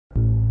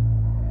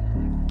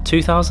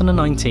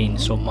2019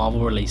 saw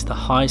Marvel release the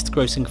highest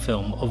grossing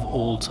film of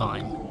all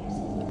time,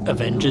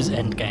 Avengers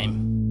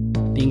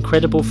Endgame. The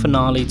incredible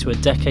finale to a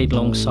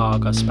decade-long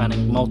saga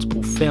spanning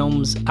multiple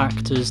films,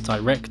 actors,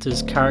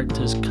 directors,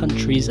 characters,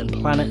 countries and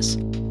planets.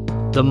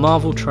 The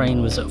Marvel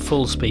train was at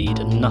full speed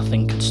and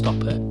nothing could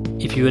stop it.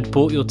 If you had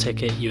bought your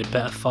ticket, you had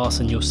better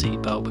fasten your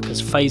seatbelt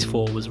because Phase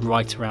 4 was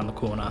right around the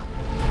corner.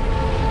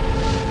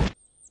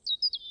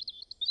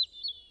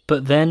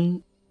 But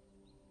then,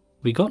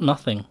 we got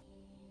nothing.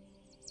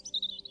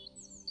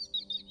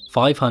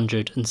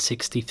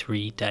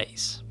 563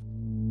 days.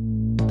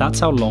 That's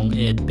how long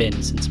it had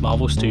been since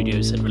Marvel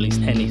Studios had released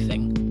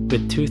anything,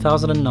 with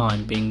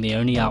 2009 being the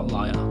only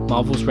outlier.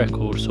 Marvel's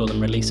record saw them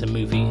release a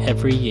movie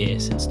every year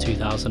since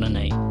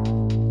 2008.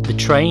 The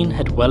train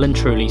had well and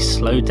truly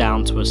slowed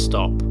down to a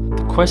stop.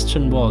 The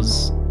question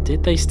was,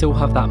 did they still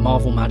have that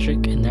Marvel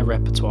magic in their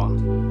repertoire?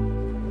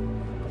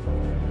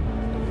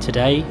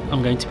 Today,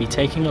 I'm going to be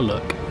taking a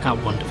look at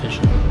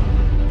WandaVision.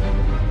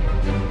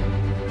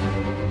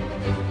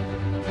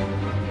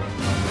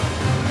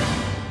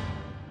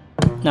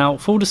 Now,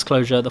 full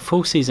disclosure, the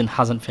full season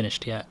hasn't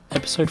finished yet.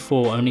 Episode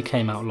 4 only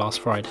came out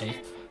last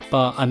Friday,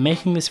 but I'm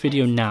making this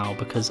video now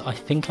because I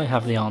think I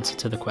have the answer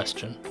to the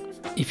question.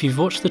 If you've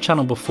watched the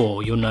channel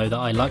before, you'll know that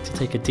I like to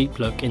take a deep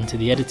look into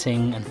the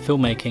editing and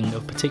filmmaking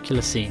of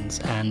particular scenes,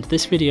 and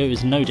this video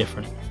is no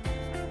different.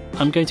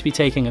 I'm going to be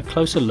taking a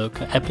closer look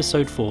at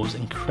episode 4's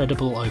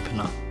incredible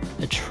opener,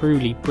 a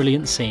truly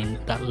brilliant scene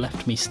that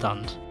left me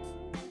stunned.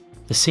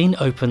 The scene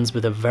opens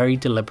with a very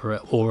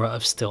deliberate aura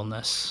of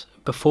stillness.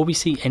 Before we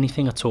see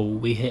anything at all,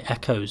 we hear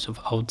echoes of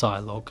old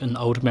dialogue and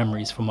old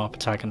memories from our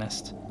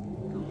protagonist.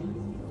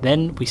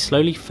 Then we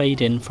slowly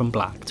fade in from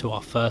black to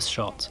our first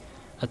shot,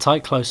 a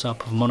tight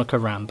close-up of Monica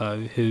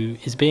Rambeau, who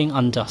is being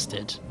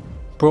undusted,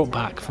 brought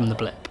back from the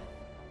blip.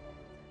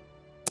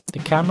 The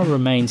camera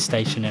remains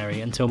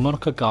stationary until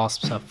Monica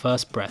gasps her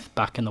first breath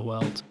back in the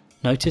world.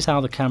 Notice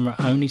how the camera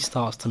only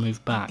starts to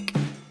move back,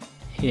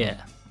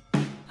 here.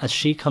 As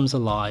she comes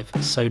alive,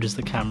 so does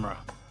the camera.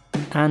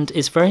 And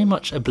it's very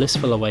much a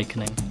blissful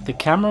awakening. The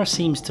camera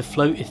seems to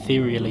float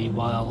ethereally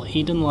while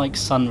Eden-like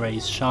sun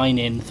rays shine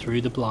in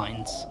through the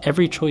blinds.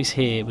 Every choice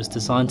here was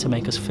designed to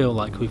make us feel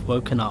like we've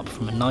woken up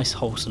from a nice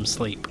wholesome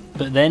sleep.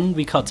 But then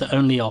we cut to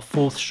only our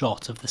fourth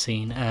shot of the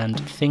scene and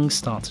things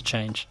start to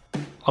change.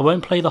 I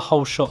won't play the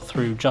whole shot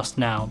through just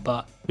now,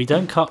 but we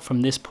don't cut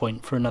from this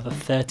point for another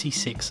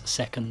 36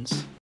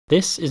 seconds.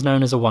 This is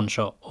known as a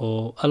one-shot,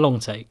 or a long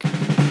take.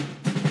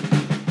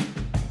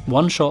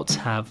 One-shots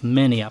have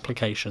many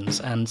applications,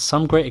 and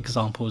some great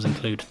examples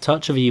include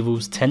Touch of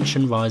Evil's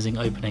tension-rising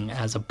opening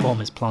as a bomb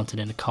is planted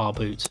in a car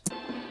boot.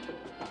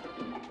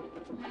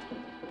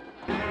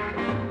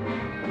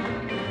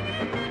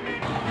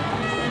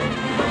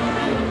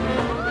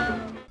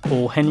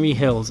 Or Henry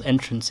Hill's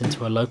entrance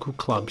into a local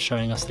club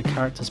showing us the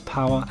character's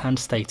power and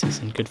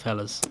status in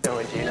Goodfellas.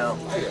 Doing, Gino?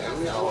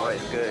 How are you?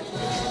 Good.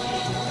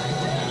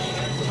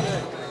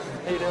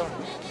 How you doing?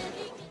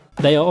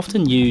 They are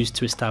often used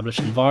to establish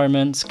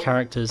environments,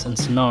 characters and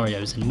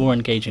scenarios in more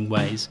engaging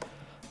ways,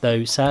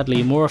 though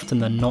sadly more often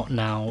than not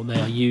now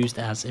they are used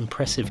as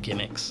impressive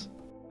gimmicks.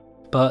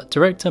 But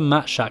director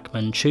Matt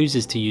Shakman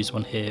chooses to use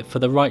one here for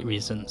the right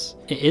reasons.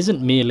 It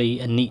isn't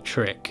merely a neat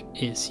trick,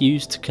 it's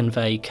used to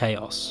convey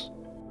chaos.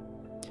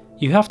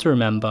 You have to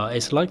remember,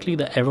 it's likely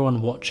that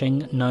everyone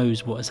watching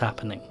knows what is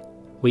happening.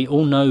 We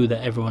all know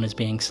that everyone is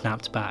being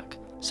snapped back.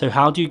 So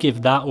how do you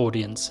give that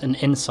audience an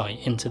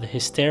insight into the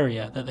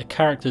hysteria that the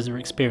characters are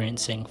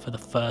experiencing for the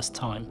first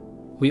time?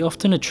 We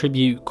often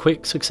attribute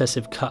quick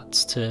successive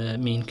cuts to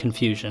mean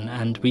confusion,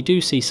 and we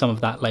do see some of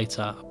that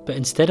later, but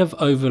instead of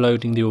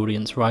overloading the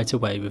audience right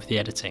away with the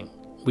editing,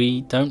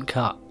 we don't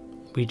cut,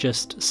 we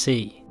just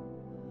see.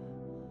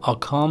 Our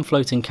calm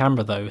floating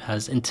camera though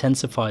has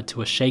intensified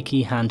to a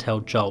shaky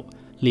handheld jolt,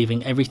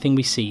 leaving everything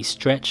we see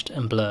stretched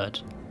and blurred.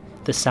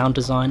 The sound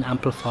design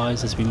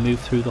amplifies as we move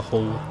through the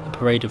hall. A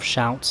parade of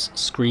shouts,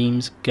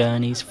 screams,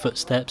 gurneys,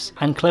 footsteps,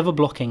 and clever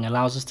blocking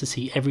allows us to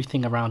see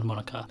everything around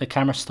Monica, the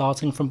camera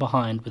starting from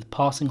behind with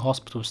passing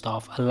hospital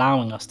staff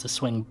allowing us to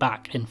swing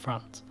back in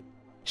front.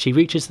 She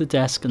reaches the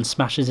desk and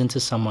smashes into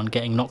someone,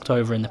 getting knocked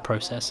over in the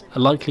process, a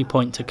likely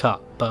point to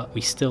cut, but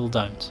we still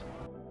don't.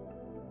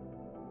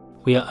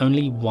 We are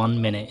only 1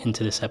 minute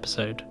into this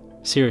episode.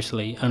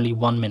 Seriously, only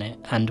 1 minute,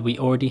 and we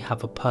already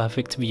have a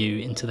perfect view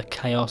into the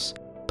chaos,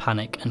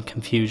 panic and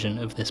confusion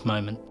of this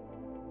moment.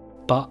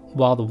 But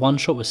while the one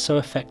shot was so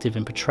effective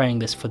in portraying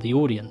this for the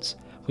audience,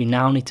 we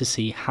now need to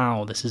see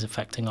how this is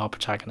affecting our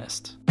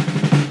protagonist.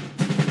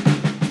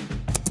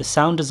 The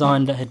sound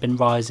design that had been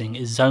rising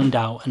is zoned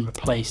out and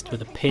replaced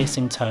with a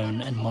piercing tone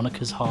and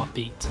Monica's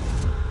heartbeat.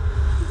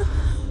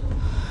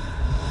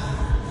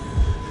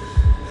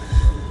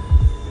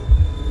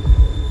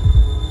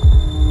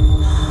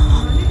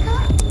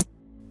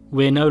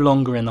 We're no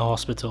longer in the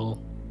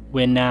hospital,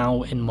 we're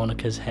now in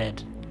Monica's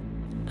head.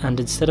 And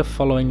instead of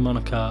following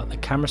Monica, the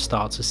camera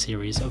starts a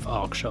series of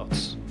arc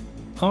shots.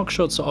 Arc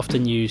shots are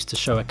often used to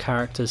show a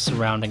character's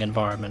surrounding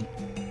environment.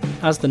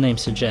 As the name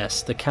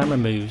suggests, the camera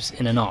moves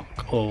in an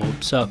arc or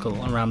circle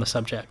around the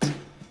subject.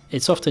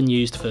 It's often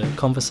used for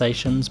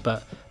conversations,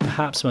 but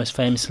perhaps most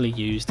famously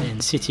used in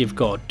City of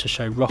God to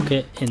show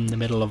Rocket in the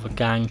middle of a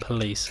gang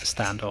police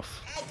standoff.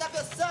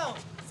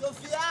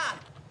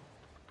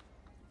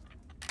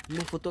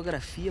 Uma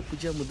fotografia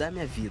podia mudar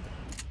minha vida,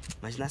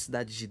 mas na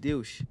cidade de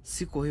Deus,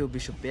 se correr o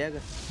bicho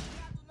pega,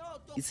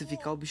 e se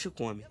ficar o bicho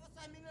come.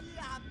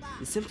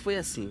 E sempre foi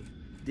assim,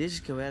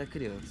 desde que eu era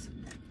criança.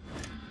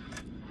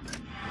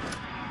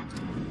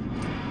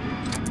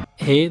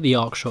 Here, the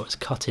arc shot is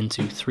cut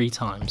into 3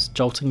 times,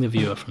 jolting the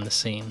viewer from the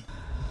scene.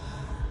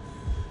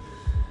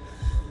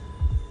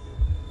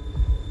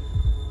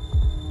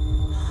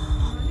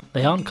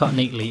 They aren't cut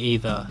neatly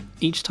either.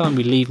 Each time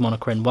we leave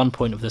Monica in one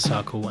point of the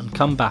circle and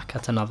come back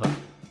at another.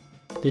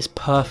 This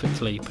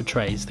perfectly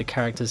portrays the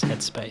character's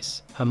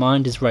headspace. Her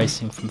mind is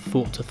racing from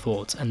thought to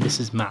thought, and this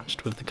is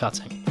matched with the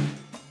cutting.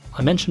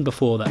 I mentioned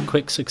before that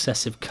quick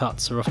successive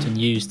cuts are often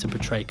used to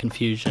portray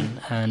confusion,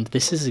 and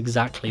this is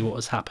exactly what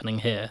was happening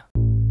here.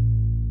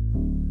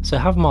 So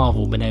have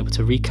Marvel been able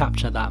to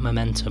recapture that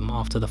momentum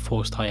after the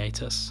forced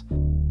hiatus?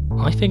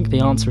 I think the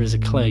answer is a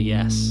clear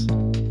yes.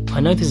 I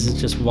know this is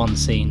just one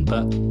scene,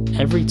 but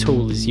every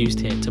tool is used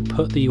here to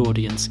put the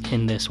audience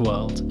in this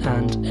world,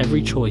 and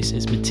every choice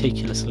is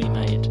meticulously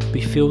made.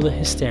 We feel the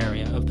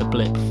hysteria of the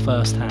blip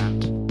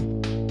firsthand.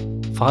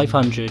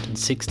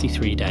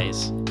 563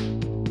 days.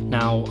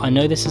 Now, I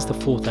know this is the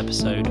 4th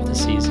episode of the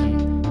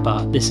season,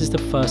 but this is the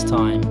first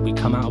time we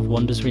come out of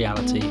Wanda's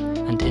reality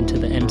and into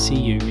the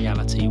MCU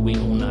reality we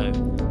all know.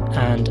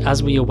 And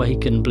as we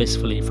awaken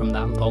blissfully from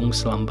that long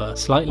slumber,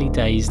 slightly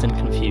dazed and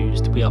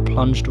confused, we are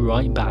plunged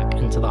right back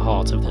into the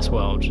heart of this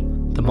world.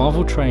 The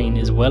Marvel train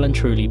is well and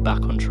truly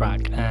back on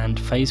track, and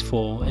Phase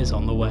 4 is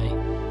on the way.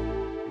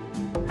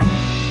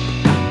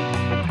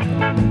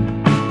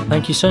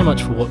 Thank you so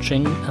much for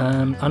watching.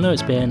 I know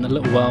it's been a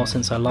little while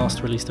since I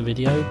last released a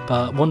video,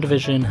 but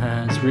WandaVision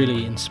has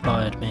really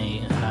inspired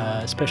me,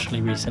 especially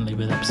recently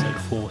with episode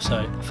 4, so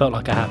I felt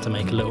like I had to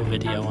make a little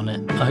video on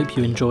it. I hope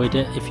you enjoyed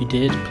it. If you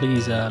did,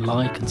 please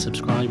like and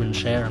subscribe and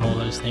share and all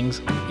those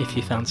things if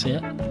you fancy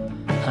it.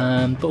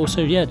 But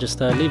also, yeah,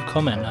 just leave a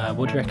comment.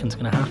 What do you reckon is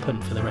going to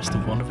happen for the rest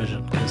of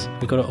WandaVision? Because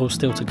we've got it all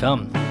still to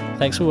come.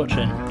 Thanks for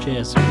watching.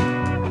 Cheers.